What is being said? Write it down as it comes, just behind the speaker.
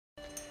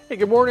Hey,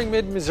 good morning,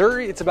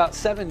 mid-Missouri. It's about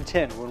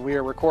 7:10 when we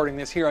are recording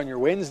this here on your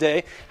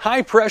Wednesday.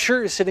 High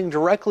pressure is sitting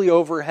directly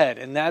overhead,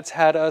 and that's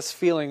had us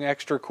feeling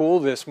extra cool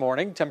this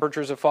morning.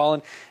 Temperatures have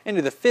fallen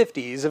into the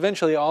 50s.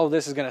 Eventually, all of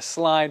this is going to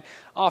slide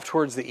off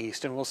towards the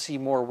east, and we'll see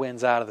more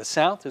winds out of the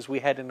south as we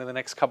head into the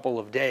next couple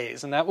of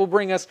days. And that will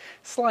bring us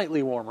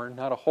slightly warmer.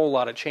 Not a whole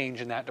lot of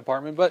change in that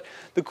department, but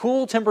the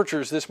cool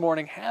temperatures this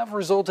morning have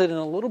resulted in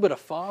a little bit of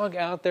fog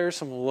out there,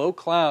 some low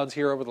clouds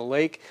here over the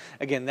lake.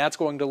 Again, that's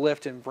going to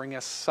lift and bring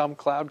us some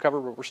cloud cover,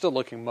 but we're still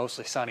looking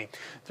mostly sunny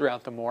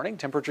throughout the morning.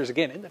 Temperatures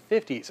again in the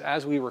 50s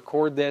as we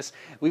record this.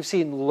 We've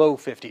seen low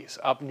 50s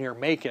up near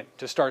Macon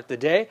to start the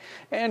day,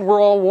 and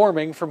we're all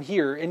warming from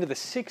here into the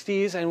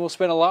 60s, and we'll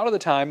spend a lot of the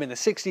time in the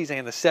 60s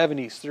and the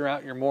 70s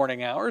throughout your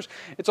morning hours.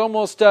 It's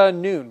almost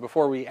noon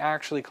before we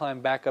actually climb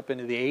back up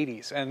into the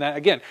 80s, and that,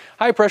 again,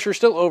 high pressure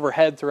still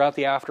overhead throughout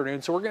the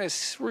afternoon, so we're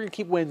gonna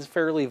keep winds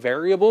fairly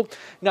variable.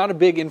 Not a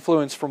big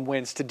influence from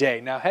winds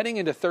today. Now heading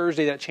into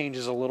Thursday, that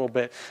changes a little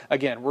bit.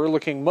 Again, we're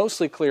looking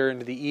mostly clear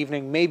into the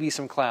evening, maybe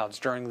some clouds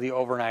during the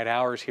overnight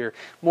hours here,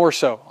 more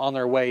so on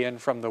their way in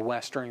from the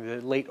west during the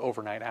late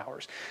overnight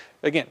hours.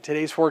 Again,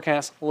 today's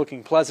forecast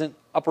looking pleasant,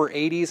 upper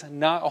 80s,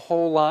 not a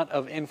whole lot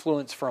of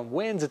influence from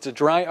winds. It's a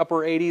dry upper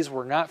 80s.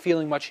 We're not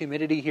feeling much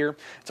humidity here.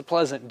 It's a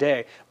pleasant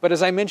day. But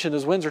as I mentioned,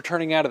 those winds are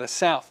turning out of the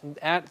south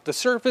at the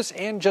surface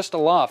and just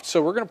aloft.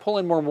 So we're going to pull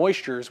in more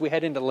moisture as we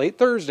head into late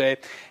Thursday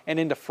and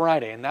into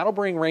Friday. And that'll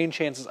bring rain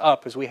chances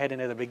up as we head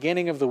into the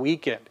beginning of the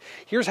weekend.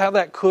 Here's how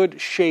that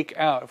could shake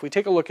out. If we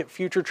take a look at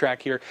future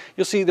track here,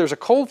 you'll see there's a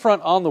cold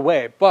front on the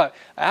way. But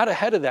out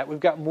ahead of that, we've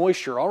got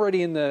moisture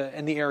already in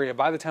the area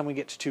by the time we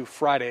get to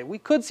Friday. We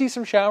could see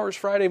some showers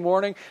Friday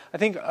morning. I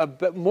think a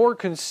bit more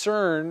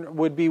concern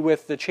would be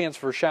with the chance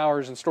for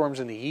showers and storms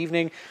in the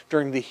evening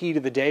during the heat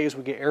of the day as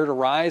we get air to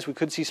rise. We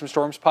could see some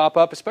storms pop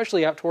up,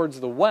 especially out towards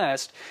the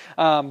west,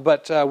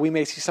 but we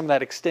may see some of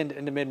that extend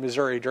into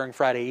mid-Missouri during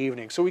Friday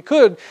evening. So we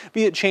could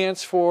be a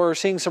chance for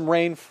seeing some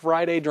rain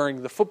Friday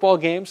during the football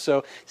game,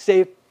 so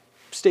stay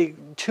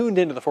tuned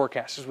into the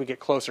forecast as we get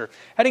closer.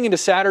 Heading into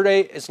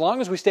Saturday, as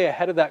long as we stay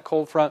ahead of that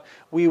cold front,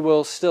 we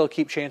will still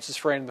keep chances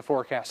for rain in the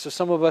forecast. So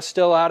some of us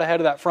still out ahead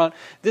of that front.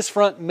 This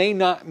front may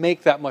not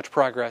make that much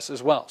progress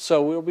as well.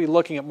 So we'll be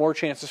looking at more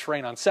chances for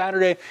rain on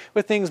Saturday,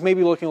 with things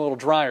maybe looking a little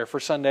drier for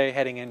Sunday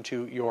heading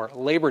into your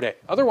Labor Day.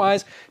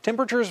 Otherwise,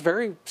 temperatures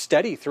very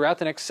steady throughout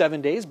the next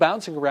 7 days,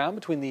 bouncing around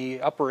between the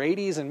upper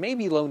 80s and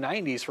maybe low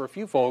 90s for a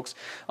few folks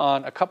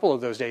on a couple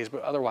of those days,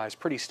 but otherwise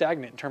pretty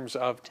stagnant in terms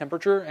of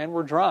temperature, and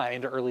we're dry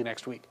into early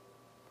next week.